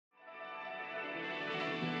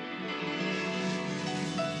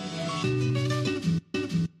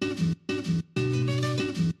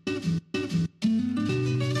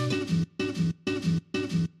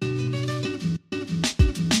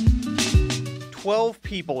12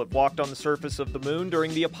 people have walked on the surface of the moon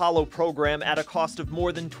during the Apollo program at a cost of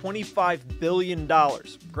more than $25 billion.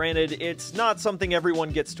 Granted, it's not something everyone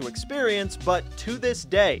gets to experience, but to this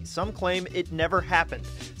day, some claim it never happened.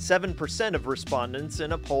 7% of respondents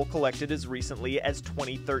in a poll collected as recently as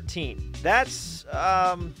 2013. That's,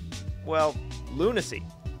 well, lunacy.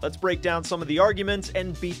 Let's break down some of the arguments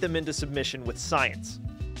and beat them into submission with science.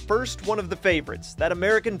 First, one of the favorites. That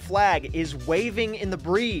American flag is waving in the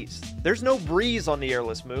breeze. There's no breeze on the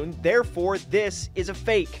airless moon, therefore this is a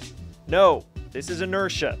fake. No, this is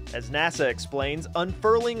inertia. As NASA explains,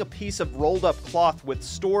 unfurling a piece of rolled up cloth with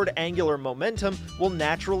stored angular momentum will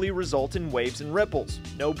naturally result in waves and ripples.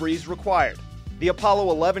 No breeze required. The Apollo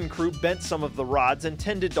 11 crew bent some of the rods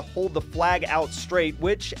intended to hold the flag out straight,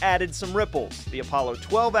 which added some ripples. The Apollo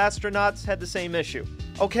 12 astronauts had the same issue.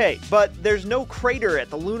 Okay, but there's no crater at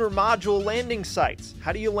the lunar module landing sites.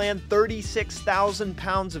 How do you land 36,000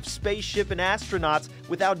 pounds of spaceship and astronauts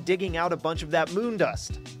without digging out a bunch of that moon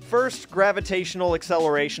dust? First, gravitational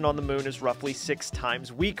acceleration on the moon is roughly 6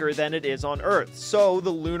 times weaker than it is on Earth, so the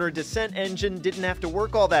lunar descent engine didn't have to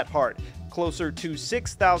work all that hard. Closer to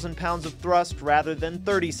 6,000 pounds of thrust rather than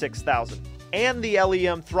 36,000. And the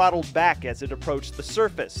LEM throttled back as it approached the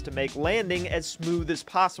surface to make landing as smooth as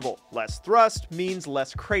possible. Less thrust means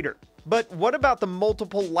less crater. But what about the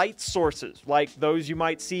multiple light sources, like those you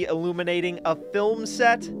might see illuminating a film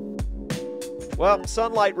set? Well,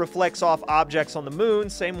 sunlight reflects off objects on the moon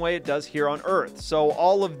same way it does here on Earth, so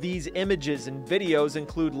all of these images and videos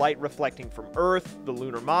include light reflecting from Earth, the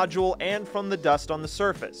lunar module, and from the dust on the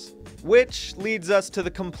surface. Which leads us to the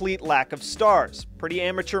complete lack of stars. Pretty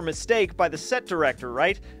amateur mistake by the set director,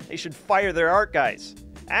 right? They should fire their art guys.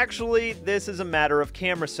 Actually, this is a matter of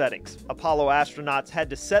camera settings. Apollo astronauts had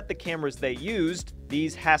to set the cameras they used,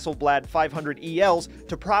 these Hasselblad 500 ELs,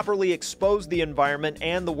 to properly expose the environment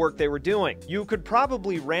and the work they were doing. You could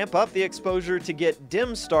probably ramp up the exposure to get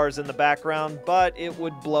dim stars in the background, but it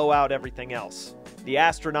would blow out everything else. The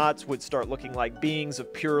astronauts would start looking like beings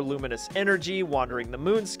of pure luminous energy wandering the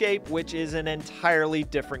moonscape, which is an entirely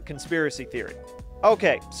different conspiracy theory.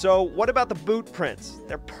 Okay, so what about the boot prints?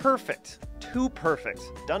 They're perfect. Too perfect.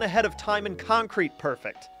 Done ahead of time in concrete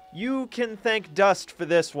perfect. You can thank dust for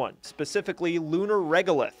this one, specifically lunar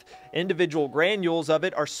regolith. Individual granules of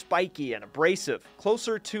it are spiky and abrasive,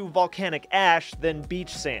 closer to volcanic ash than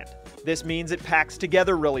beach sand. This means it packs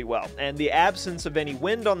together really well, and the absence of any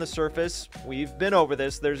wind on the surface, we've been over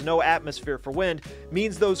this, there's no atmosphere for wind,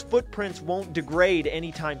 means those footprints won't degrade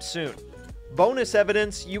anytime soon. Bonus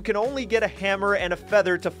evidence, you can only get a hammer and a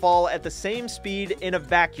feather to fall at the same speed in a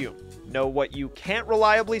vacuum. Know what you can't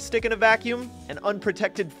reliably stick in a vacuum? An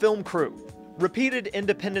unprotected film crew. Repeated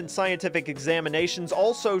independent scientific examinations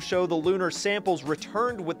also show the lunar samples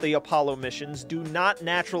returned with the Apollo missions do not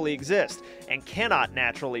naturally exist and cannot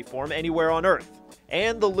naturally form anywhere on Earth.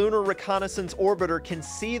 And the Lunar Reconnaissance Orbiter can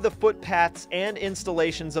see the footpaths and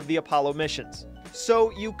installations of the Apollo missions.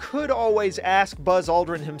 So you could always ask Buzz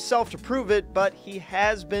Aldrin himself to prove it, but he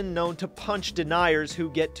has been known to punch deniers who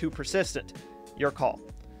get too persistent. Your call.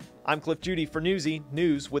 I'm Cliff Judy for Newsy,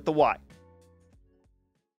 News with the Y.